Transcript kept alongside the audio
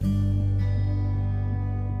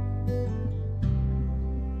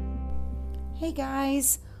Hey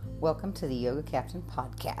guys, welcome to the Yoga Captain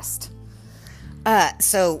podcast.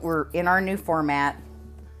 So we're in our new format,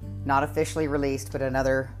 not officially released, but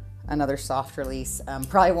another soft release.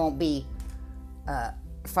 Probably won't be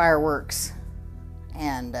fireworks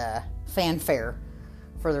and fanfare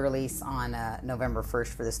for the release on November 1st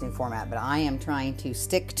for this new format, but I am trying to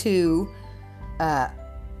stick to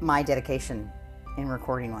my dedication in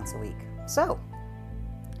recording once a week. So,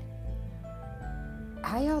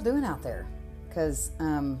 how y'all doing out there? Because,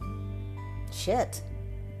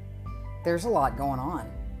 there's a lot going on.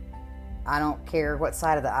 I don't care what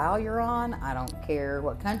side of the aisle you're on. I don't care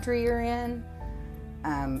what country you're in.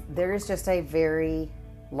 There is just a very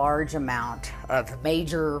large amount of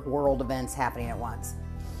major world events happening at once.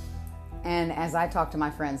 And as I talk to my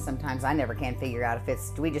friends, sometimes I never can figure out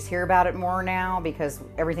if do we just hear about it more now because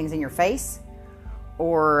everything's in your face?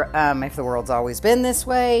 Or if the world's always been this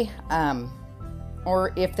way?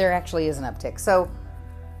 Or if there actually is an uptick. So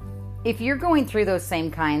if you're going through those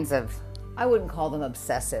same kinds of, I wouldn't call them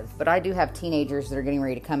obsessive, but I do have teenagers that are getting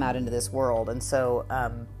ready to come out into this world. And so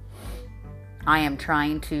I am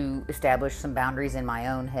trying to establish some boundaries in my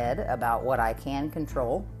own head about what I can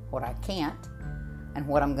control, what I can't, and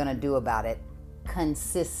what I'm going to do about it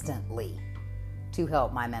consistently to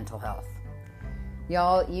help my mental health.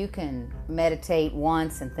 Y'all, you can meditate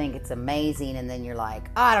once and think it's amazing, and then you're like,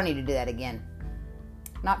 oh, I don't need to do that again.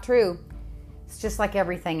 Not true. It's just like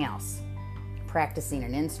everything else. Practicing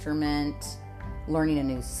an instrument, learning a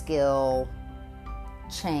new skill.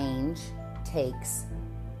 Change takes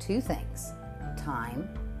two things: time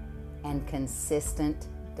and consistent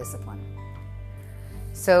discipline.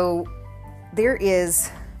 So there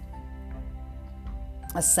is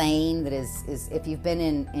a saying that is if you've been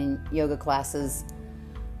in yoga classes,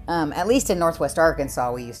 at least in Northwest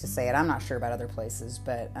Arkansas, we used to say it. I'm not sure about other places,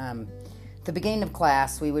 but at the beginning of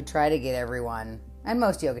class, we would try to get everyone, and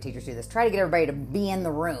most yoga teachers do this, try to get everybody to be in the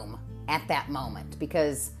room at that moment,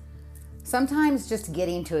 because sometimes just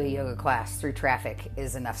getting to a yoga class through traffic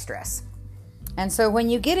is enough stress. And so when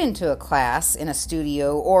you get into a class in a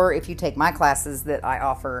studio, or if you take my classes that I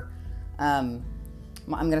offer, I'm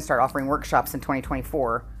going to start offering workshops in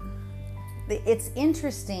 2024. It's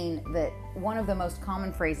interesting that one of the most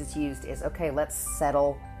common phrases used is, okay, let's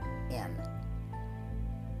settle in.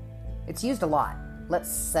 It's used a lot.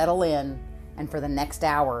 Let's settle in, and for the next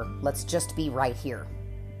hour, let's just be right here.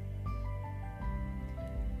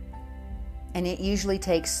 And it usually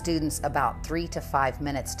takes students about 3 to 5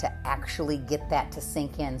 minutes to actually get that to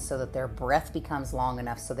sink in so that their breath becomes long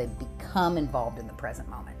enough so they become involved in the present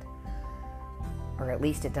moment. Or at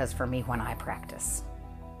least it does for me when I practice.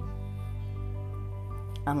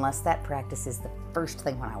 Unless that practice is the first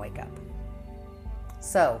thing when I wake up.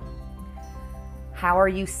 So, how are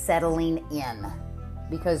you settling in?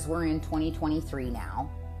 Because we're in 2023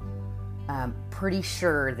 now. Pretty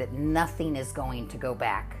sure that nothing is going to go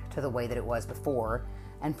back to the way that it was before.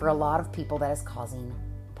 And for a lot of people, that is causing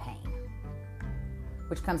pain,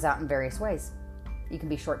 which comes out in various ways. You can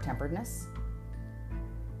be short-temperedness.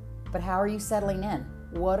 But how are you settling in?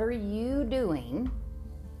 What are you doing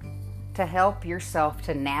to help yourself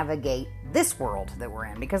to navigate this world that we're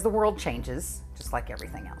in? Because the world changes, just like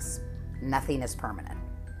everything else. Nothing is permanent.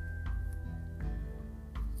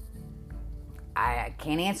 I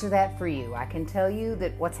can't answer that for you. I can tell you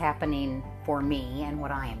that what's happening for me and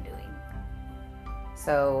what I am doing.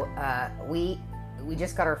 So we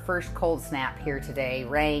just got our first cold snap here today.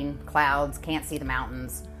 Rain, clouds, can't see the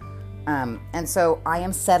mountains. And so I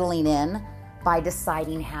am settling in by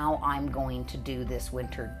deciding how I'm going to do this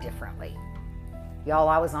winter differently. Y'all,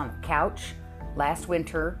 I was on the couch last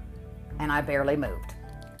winter and I barely moved.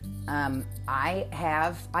 I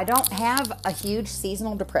don't have a huge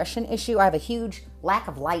seasonal depression issue. I have a huge lack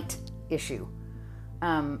of light issue.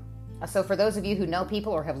 So for those of you who know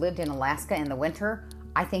people or have lived in Alaska in the winter,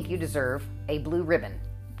 I think you deserve a blue ribbon.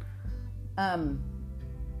 And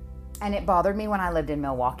it bothered me when I lived in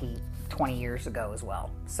Milwaukee 20 years ago as well.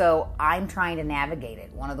 So I'm trying to navigate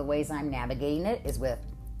it. One of the ways I'm navigating it is with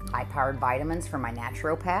high-powered vitamins from my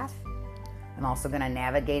naturopath. I'm also going to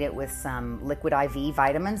navigate it with some liquid IV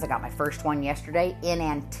vitamins. I got my first one yesterday in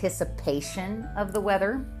anticipation of the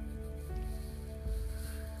weather.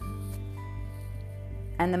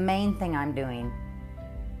 And the main thing I'm doing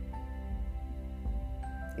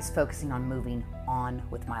is focusing on moving on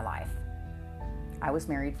with my life. I was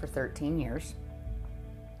married for 13 years.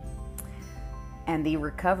 And the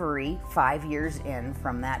recovery 5 years in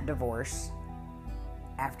from that divorce,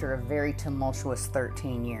 after a very tumultuous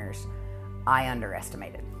 13 years, I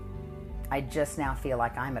underestimated. I just now feel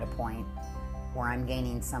like I'm at a point where I'm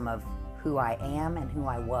gaining some of who I am and who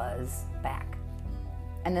I was back.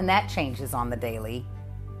 And then that changes on the daily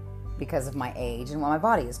because of my age and what my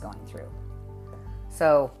body is going through.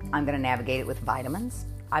 So I'm going to navigate it with vitamins.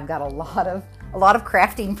 I've got a lot of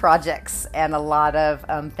crafting projects and a lot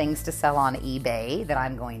of things to sell on eBay that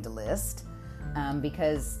I'm going to list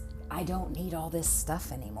because I don't need all this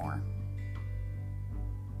stuff anymore.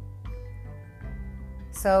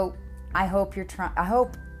 So I hope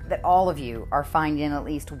that all of you are finding at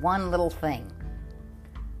least one little thing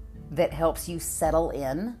that helps you settle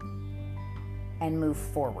in and move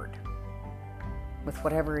forward with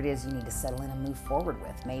whatever it is you need to settle in and move forward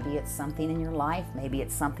with. Maybe it's something in your life. Maybe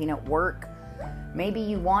it's something at work. Maybe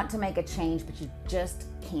you want to make a change, but you just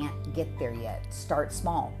can't get there yet. Start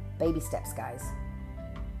small. Baby steps, guys.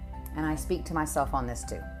 And I speak to myself on this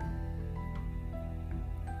too.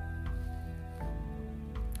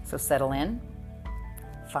 So settle in.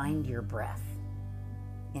 Find your breath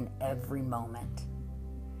in every moment,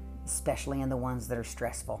 especially in the ones that are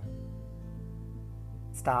stressful.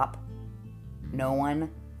 Stop. No one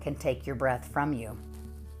can take your breath from you.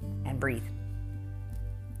 And breathe.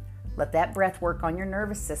 Let that breath work on your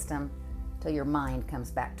nervous system till your mind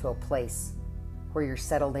comes back to a place where you're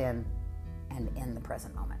settled in and in the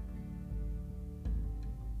present moment.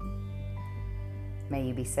 May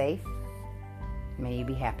you be safe. May you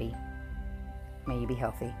be happy. May you be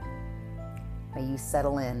healthy. May you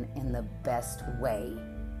settle in the best way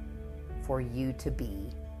for you to be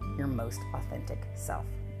your most authentic self.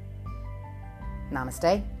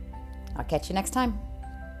 Namaste. I'll catch you next time.